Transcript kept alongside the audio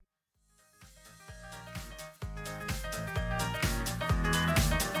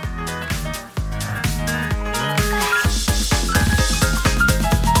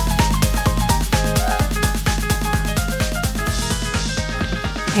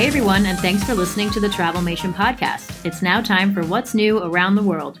Hey everyone, and thanks for listening to the Travelmation podcast. It's now time for What's New Around the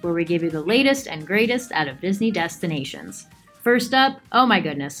World, where we give you the latest and greatest out of Disney destinations. First up, oh my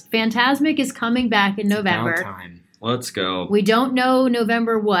goodness, Fantasmic is coming back in November. About time. Let's go. We don't know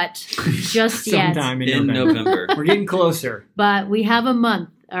November what just yet, Sometime In November. We're getting closer. but we have a month,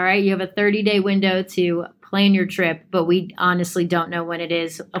 all right? You have a 30-day window to plan your trip, but we honestly don't know when it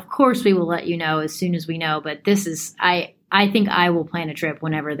is. Of course, we will let you know as soon as we know, but this is, I think I will plan a trip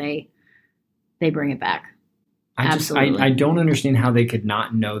whenever they bring it back. I don't understand how they could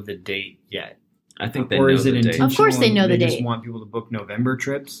not know the date yet. I think they or know is it the date. intentional? Of course they know the They date. just want people to book November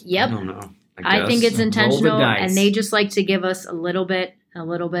trips. Yep. I don't know. I think it's Roll the intentional, dice. and they just like to give us a little bit at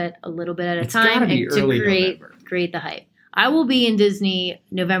a It's time, gotta be and to early November. create the hype. I will be in Disney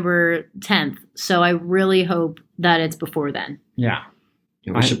November 10th, so I really hope that it's before then. Yeah.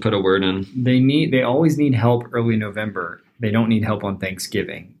 Yeah, we should put a word in. They always need help early November. They don't need help on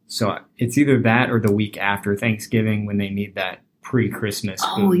Thanksgiving. So it's either that or the week after Thanksgiving when they need that pre-Christmas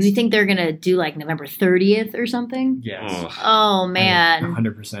Oh, boost. you think they're gonna do like November 30th or something? Yes. Oh, Oh man.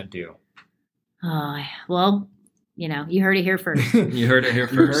 100% do. Oh, well, you heard it here first. you heard it here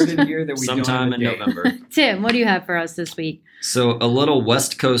You first. heard it here that we Sometime don't in have a date. November. Tim, what do you have for us this week? So a little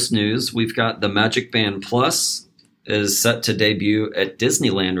West Coast news. We've got the Magic Band Plus is set to debut at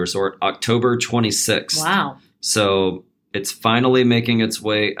Disneyland Resort October 26th. Wow. So it's finally making its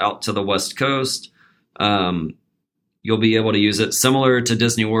way out to the West Coast. You'll be able to use it similar to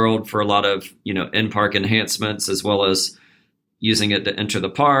Disney World for a lot of, in-park enhancements, as well as using it to enter the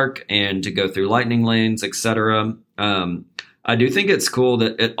park and to go through lightning lanes, etc. I do think it's cool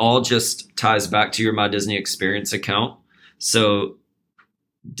that it all just ties back to your My Disney Experience account. So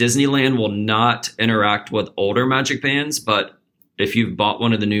Disneyland will not interact with older Magic Bands, but if you've bought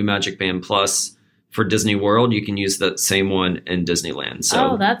one of the new Magic Band Plus for Disney World, you can use that same one in Disneyland.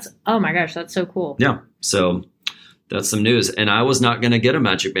 So oh my gosh, that's so cool. yeah, so that's some news. And I was not going to get a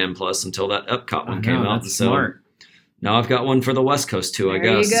Magic Band Plus until that Epcot one came out. That's So smart. now I've got one for the West Coast too, I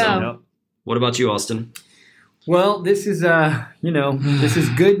There you guess. go. So Yep. what about you, Austin? Well, this is this is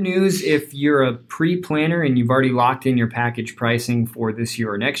good news if you're a pre-planner and you've already locked in your package pricing for this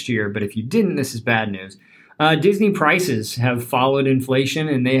year or next year. But if you didn't, this is bad news. Disney prices have followed inflation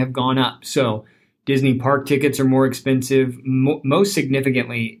and they have gone up. So Disney park tickets are more expensive. Most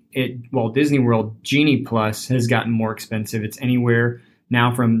significantly, Disney World Genie Plus has gotten more expensive. It's anywhere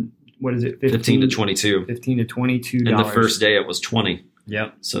now from, what is it? 15 to 22. $15 to $22. And the first day it was 20.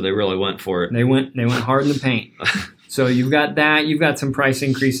 Yep. So they really went for it. They went hard in the paint. So you've got that. You've got some price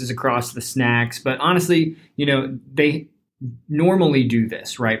increases across the snacks. But honestly, they normally do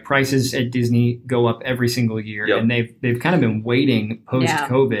this, right? Prices at Disney go up every single year. Yep. And they've kind of been waiting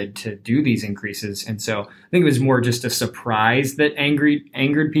post-COVID to do these increases. And so I think it was more just a surprise that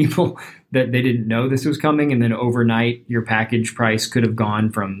angered people that they didn't know this was coming. And then overnight, your package price could have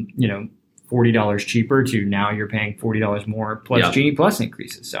gone from, $40 cheaper to now you're paying $40 more plus Yep. Genie Plus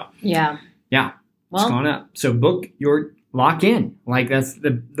increases. So Yeah. yeah, it's Well, gone up. So lock in. Like that's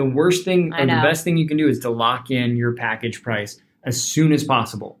the worst thing I or the know. best thing you can do is to lock in your package price as soon as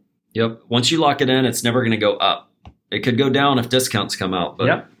possible. Yep. Once you lock it in, it's never going to go up. It could go down if discounts come out,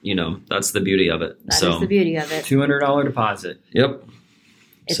 but Yep. That's the beauty of it. that is the beauty of it. $200 deposit. Yep.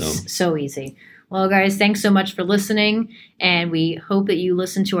 It's so easy. Well, guys, thanks so much for listening. And we hope that you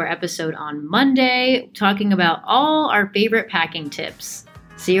listen to our episode on Monday, talking about all our favorite packing tips.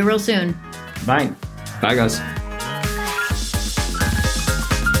 See you real soon. Bye. Bye, guys.